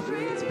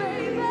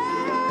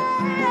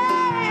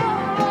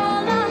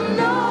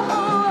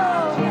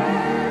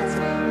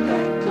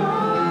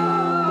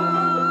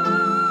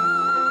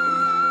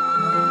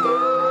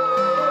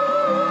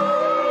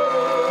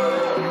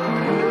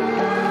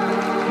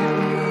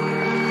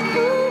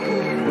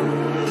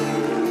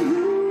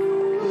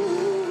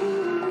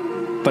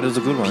 But it was a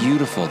good one.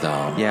 Beautiful,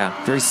 though.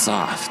 Yeah. Very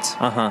soft.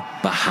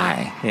 But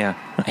high. Yeah.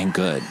 And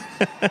good.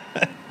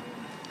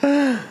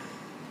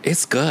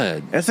 It's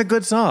good. It's a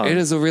good song. It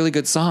is a really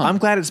good song. I'm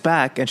glad it's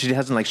back and she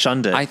hasn't like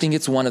shunned it. I think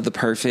it's one of the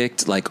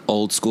perfect like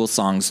old school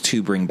songs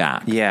to bring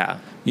back. Yeah.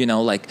 You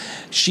know, like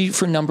she,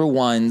 for number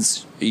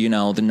ones, you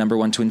know, the number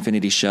one to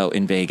Infinity show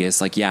in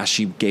Vegas, like, yeah,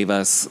 she gave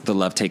us the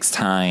Love Takes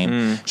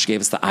Time. She gave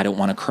us the I Don't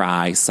Want to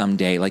Cry,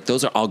 Someday. Like,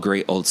 those are all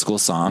great old school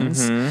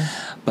songs.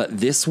 But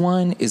this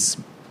one is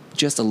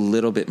just a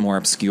little bit more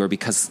obscure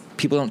because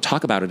people don't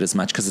talk about it as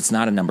much because it's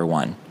not a number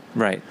one.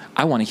 Right.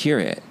 I want to hear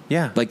it.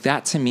 Yeah. Like,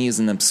 that to me is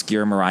an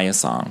obscure Mariah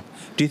song.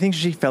 Do you think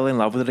she fell in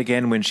love with it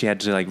again when she had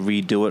to like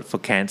redo it for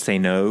Can't Say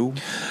No?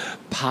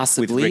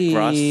 Possibly. With Rick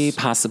Ross?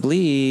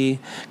 Possibly.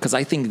 Because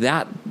I think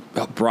that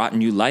brought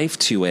new life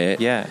to it.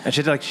 Yeah. And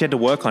she had to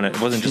work on it.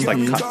 It wasn't just like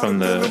cut from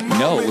the...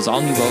 No, it was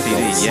all new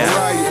vocals. Yeah.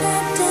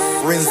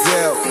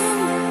 Renzel,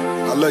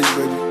 I love you,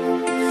 baby.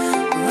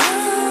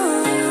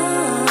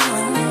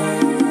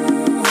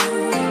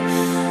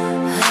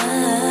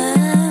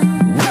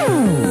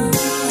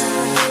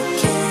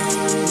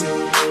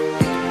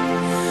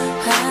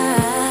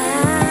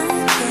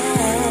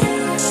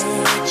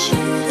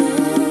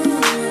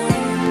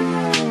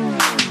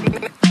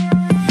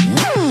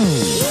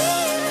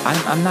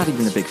 I'm not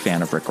even a big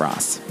fan of Rick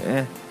Ross.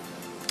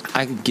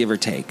 I give or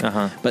take.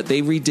 But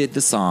they redid the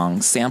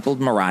song,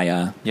 sampled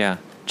Mariah. Yeah.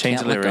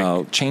 Changed the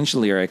lyric. Changed the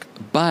lyric.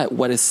 But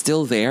what is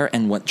still there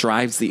and what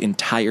drives the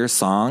entire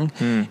song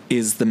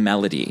is the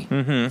melody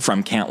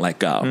from Can't Let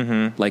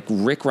Go. Like,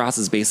 Rick Ross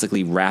is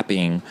basically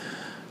rapping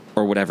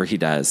or whatever he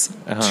does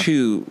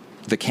to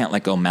the Can't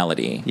Let Go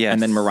melody. Yes.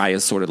 And then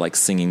Mariah's sort of like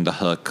singing the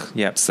hook,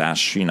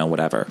 sash, you know,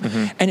 whatever.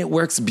 And it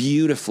works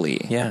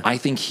beautifully. Yeah. I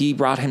think he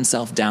brought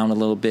himself down a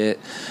little bit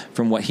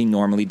from what he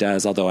normally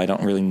does, although I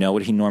don't really know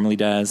what he normally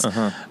does.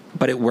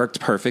 But it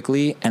worked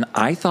perfectly. And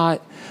I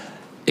thought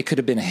it could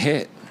have been a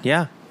hit.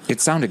 Yeah.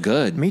 It sounded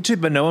good. Me too,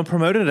 but no one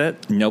promoted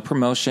it. No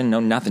promotion, no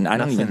nothing. I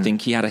don't even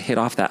think he had a hit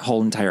off that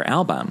whole entire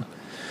album.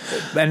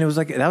 And it was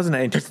like, that was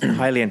an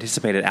highly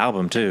anticipated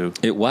album too.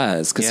 It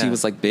was, because he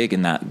was like big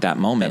in that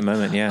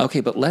moment. Yeah. Okay,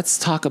 but let's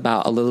talk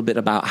about a little bit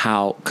about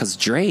how, because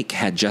Drake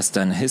had just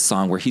done his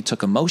song where he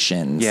took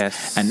Emotions.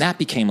 Yes. And that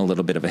became a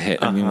little bit of a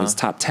hit. I mean, it was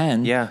top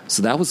 10. Yeah.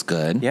 So that was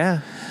good.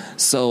 Yeah.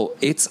 So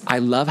I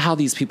love how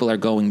these people are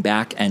going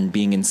back and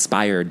being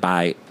inspired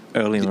by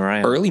Early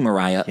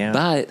Mariah. Yeah.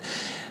 But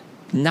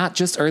not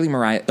just early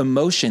Mariah,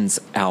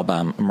 Emotions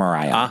album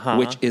Mariah,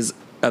 which is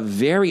a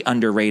very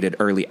underrated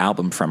early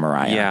album from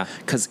Mariah. Yeah.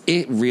 Because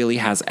it really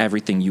has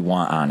everything you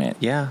want on it.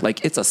 Yeah.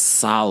 Like, it's a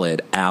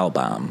solid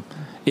album.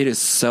 It is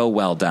so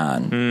well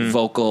done.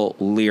 Vocal,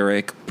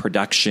 lyric,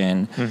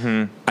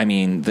 production. I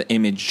mean, the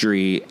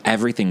imagery,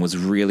 everything was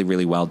really,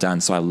 really well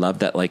done. So I love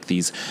that, like,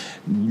 these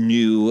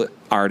new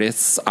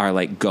artists are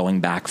like going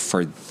back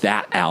for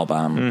that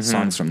album,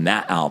 songs from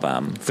that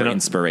album for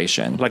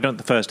inspiration. Like, not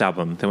the first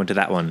album, they went to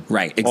that one.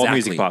 Right, exactly. Or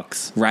Music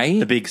Box. Right?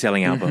 The big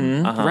selling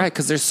album. Right,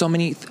 because there's so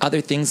many other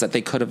things that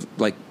they could have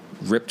like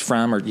ripped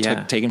from or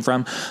taken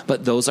from,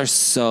 but those are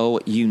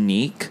so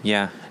unique.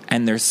 Yeah.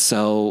 And they're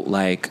so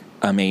like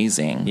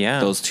amazing.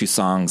 Yeah. Those two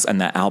songs and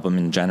that album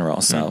in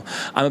general. So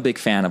I'm a big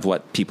fan of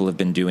what people have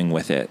been doing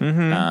with it.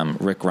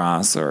 Rick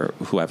Ross or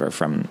whoever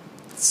from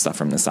stuff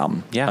from this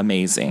album. Yeah.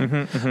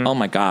 Amazing. Oh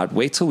my God.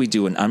 Wait till we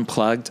do an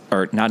unplugged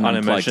or not an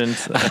unplugged.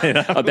 Emotions.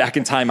 A Back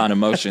in Time on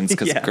Emotions.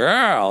 Because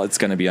girl, it's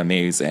going to be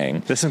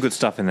amazing. There's some good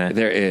stuff in there.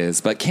 There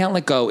is. But Can't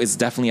Let Go is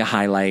definitely a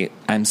highlight.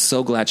 I'm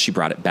so glad she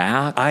brought it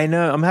back. I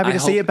know. I'm happy to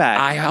see it back.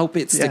 I hope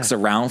it sticks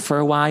around for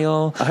a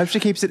while. I hope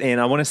she keeps it in.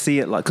 I want to see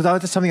it live. Because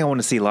that's something I want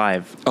to see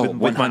live.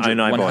 With my own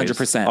eyeballs.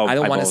 100%. I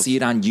don't want to see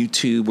it on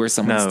YouTube where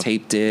someone's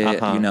taped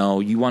it. You know,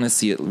 you want to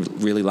see it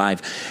really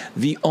live.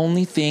 The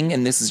only thing,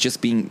 and this is just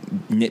being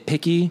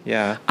nitpicky.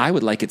 Yeah. I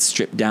would like it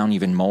stripped down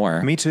even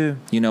more. Me too.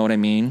 You know what I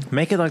mean?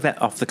 Make it like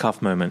that off the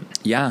cuff moment.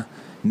 Yeah.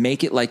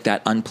 Make it like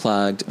that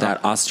Unplugged,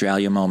 that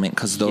Australia moment,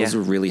 because those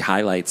are really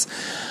highlights.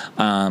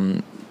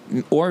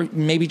 Or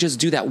maybe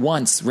just do that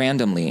once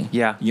randomly.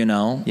 Yeah. You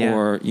know? Yeah.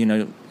 Or, you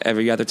know,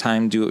 every other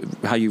time do it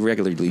how you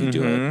regularly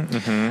do it.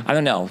 Mm-hmm. I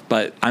don't know,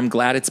 but I'm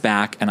glad it's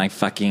back, and I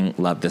fucking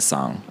love this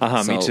song.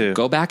 So me too.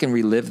 Go back and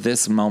relive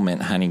this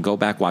moment, honey. Go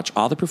back, watch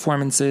all the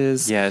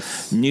performances.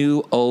 Yes.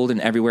 New, old, and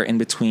everywhere in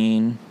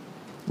between.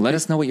 Let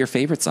us know what your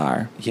favorites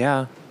are.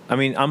 Yeah. I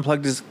mean,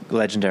 Unplugged is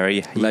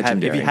legendary. If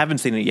you haven't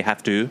seen it, you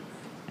have to.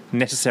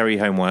 Necessary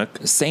homework.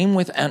 Same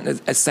with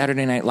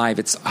Saturday Night Live.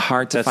 It's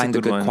hard to find the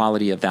good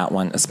quality of that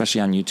one,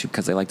 especially on YouTube,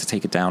 because they like to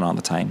take it down all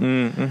the time.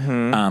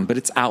 Mm-hmm. But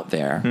it's out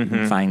there. Mm-hmm. You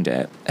can find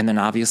it. And then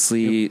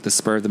obviously the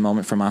spur of the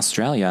moment from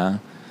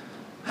Australia.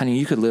 Honey,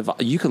 you could live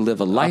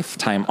a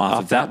lifetime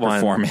off of that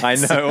performance. I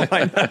know.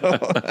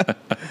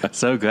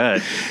 So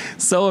good.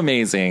 So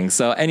amazing.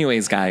 So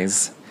anyways,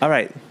 guys. All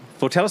right.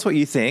 Well, tell us what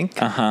you think.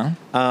 Send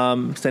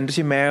us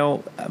your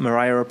mail,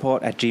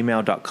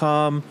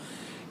 mariahreport@gmail.com.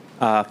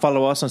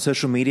 Follow us on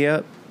social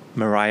media,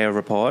 Mariah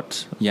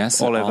Report.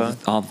 Yes, all over.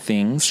 All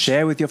things.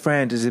 Share with your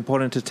friends. It's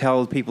important to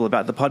tell people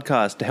about the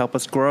podcast to help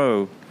us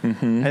grow.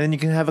 Mm-hmm. And then you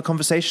can have a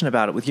conversation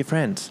about it with your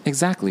friends.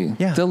 Exactly.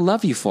 Yeah. They'll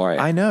love you for it.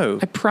 I know.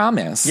 I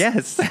promise.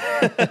 Yes.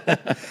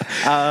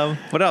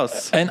 What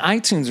else? And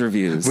iTunes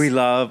reviews. We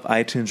love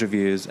iTunes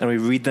reviews, and we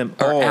read them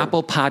all. Or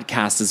Apple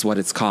Podcast is what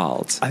it's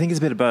called. I think it's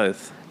a bit of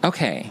both.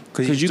 Okay.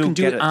 Because you can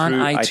do it on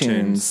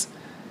iTunes.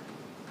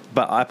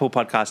 But Apple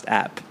Podcast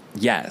app.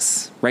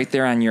 Yes, right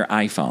there on your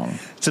iPhone.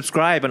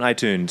 Subscribe on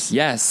iTunes.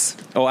 Yes.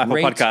 Or Apple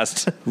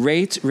Podcast.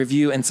 Rate,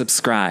 review, and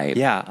subscribe.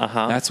 Yeah,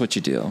 That's what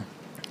you do.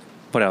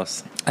 What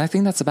else? I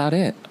think that's about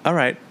it. All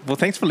right. Well,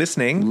 thanks for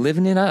listening.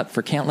 Living it up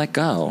for Can't Let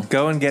Go.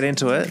 Go and get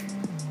into it.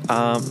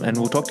 And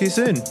we'll talk to you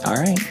soon. All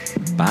right.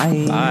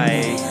 Bye.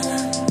 Bye.